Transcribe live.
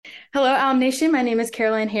Hello, Owl Nation. My name is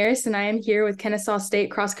Carolyne Harris, and I am here with Kennesaw State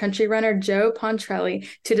cross country runner Joe Pontrelli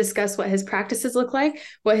to discuss what his practices look like,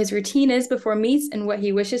 what his routine is before meets, and what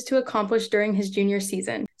he wishes to accomplish during his junior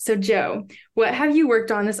season. So, Joe, what have you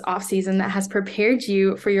worked on this offseason that has prepared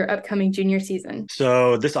you for your upcoming junior season?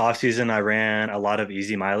 So this off season, I ran a lot of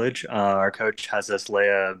easy mileage. Our coach has us lay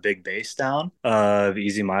a big base down of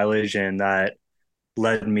easy mileage, and that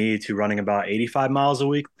led me to running about 85 miles a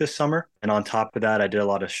week this summer. And on top of that, I did a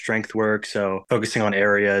lot of strength work. So focusing on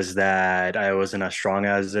areas that I wasn't as strong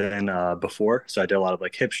as in before. So I did a lot of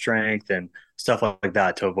like hip strength and stuff like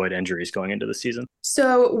that to avoid injuries going into the season.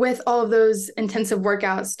 So, with all of those intensive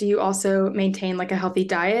workouts, do you also maintain like a healthy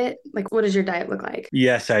diet? Like, what does your diet look like?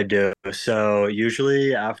 Yes, I do. So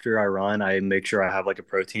usually after I run, I make sure I have like a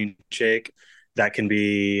protein shake. That can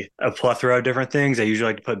be a plethora of different things. I usually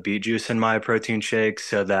like to put beet juice in my protein shakes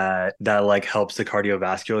so that like helps the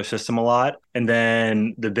cardiovascular system a lot. And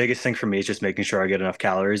then the biggest thing for me is just making sure I get enough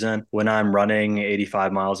calories in. When I'm running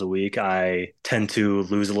 85 miles a week, I tend to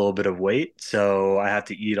lose a little bit of weight. So I have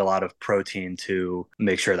to eat a lot of protein to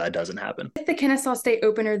make sure that doesn't happen. With the Kennesaw State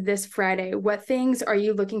opener this Friday, what things are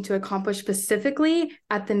you looking to accomplish specifically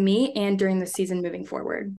at the meet and during the season moving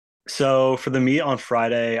forward? So for the meet on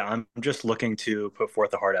Friday, I'm just looking to put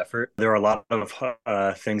forth a hard effort. There are a lot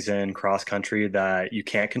of things in cross country that you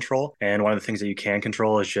can't control, and one of the things that you can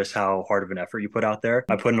control is just how hard of an effort you put out there.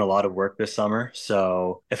 I put in a lot of work this summer,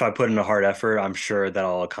 so if I put in a hard effort, I'm sure that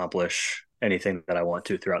I'll accomplish anything that I want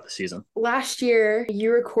to throughout the season. Last year,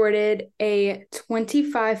 you recorded a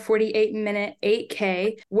 25:48-minute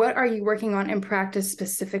 8K. What are you working on in practice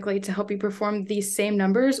specifically to help you perform these same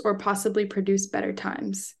numbers or possibly produce better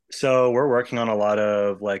times? So we're working on a lot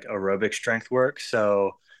of like aerobic strength work.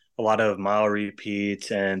 So a lot of mile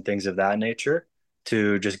repeats and things of that nature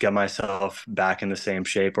to just get myself back in the same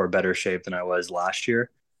shape or better shape than I was last year.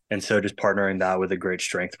 And so just partnering that with a great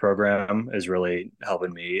strength program is really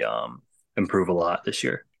helping me improve a lot this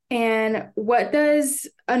year. And what does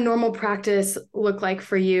a normal practice look like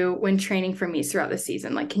for you when training for meets throughout the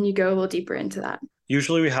season? Like, can you go a little deeper into that?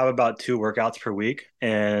 Usually we have about two workouts per week.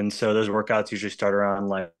 And so those workouts usually start around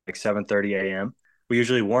like 7:30 a.m. We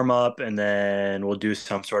usually warm up and then we'll do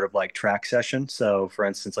some sort of like track session. So for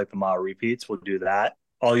instance, like the mile repeats, we'll do that.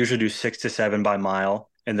 I'll usually do 6 to 7 by mile.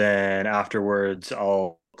 And then afterwards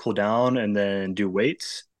I'll cool down and then do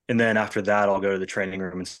weights. And then after that, I'll go to the training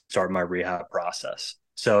room and start my rehab process.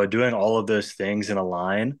 So doing all of those things in a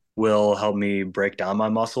line will help me break down my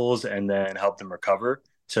muscles and then help them recover.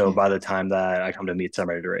 So by the time that I come to meet, I'm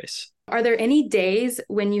ready to race. Are there any days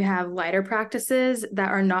when you have lighter practices that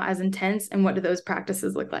are not as intense? And what do those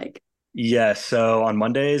practices look like? Yes. So on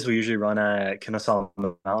Mondays, we usually run at Kennesaw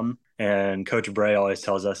Mountain, and Coach Bray always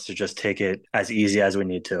tells us to just take it as easy as we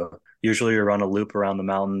need to. Usually, we run a loop around the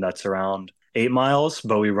mountain that's around 8 miles,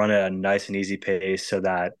 but we run it at a nice and easy pace so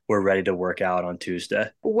that we're ready to work out on Tuesday.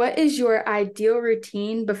 What is your ideal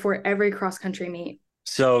routine before every cross country meet?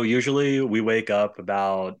 So usually we wake up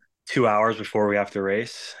about 2 hours before we have to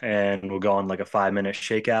race, and we'll go on like a 5 minute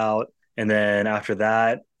shakeout. And then after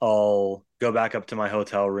that, I'll go back up to my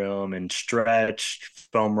hotel room and stretch,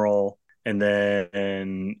 foam roll, and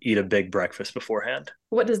then eat a big breakfast beforehand.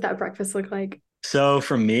 What does that breakfast look like? So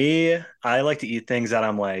for me, I like to eat things that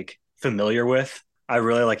I'm like familiar with. I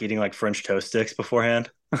really like eating like French toast sticks beforehand,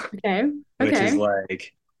 Okay. which is Okay.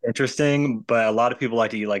 like interesting, but a lot of people like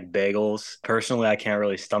to eat like bagels. Personally, I can't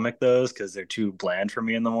really stomach those because they're too bland for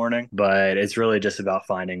me in the morning, but it's really just about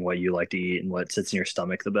finding what you like to eat and what sits in your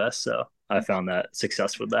stomach the best. So I found that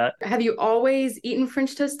success with that. Have you always eaten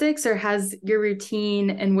French toast sticks, or has your routine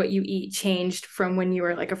and what you eat changed from when you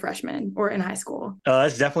were like a freshman or in high school?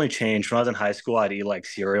 That's definitely changed. When I was in high school, I'd eat like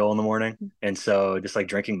cereal in the morning. And so just like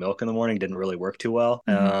drinking milk in the morning didn't really work too well.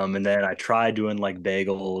 Mhm. And then I tried doing like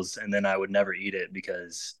bagels and then I would never eat it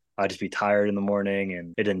because I'd just be tired in the morning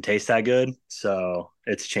and it didn't taste that good. So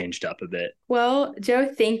it's changed up a bit. Well,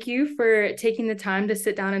 Joe, thank you for taking the time to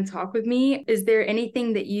sit down and talk with me. Is there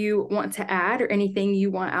anything that you want to add or anything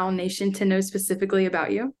you want Owl Nation to know specifically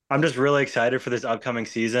about you? I'm just really excited for this upcoming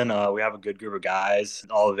season. We have a good group of guys,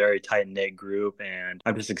 all a very tight knit group, and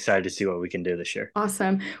I'm just excited to see what we can do this year.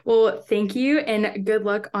 Awesome. Well, thank you and good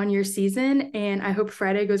luck on your season. And I hope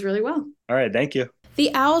Friday goes really well. All right, thank you.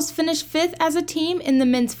 The Owls finished fifth as a team in the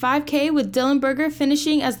men's 5K with Dylan Berger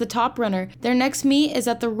finishing as the top runner. Their next meet is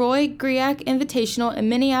at the Roy Griak Invitational in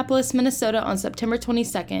Minneapolis, Minnesota on September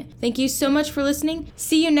 22nd. Thank you so much for listening.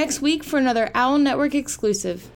 See you next week for another Owl Network exclusive.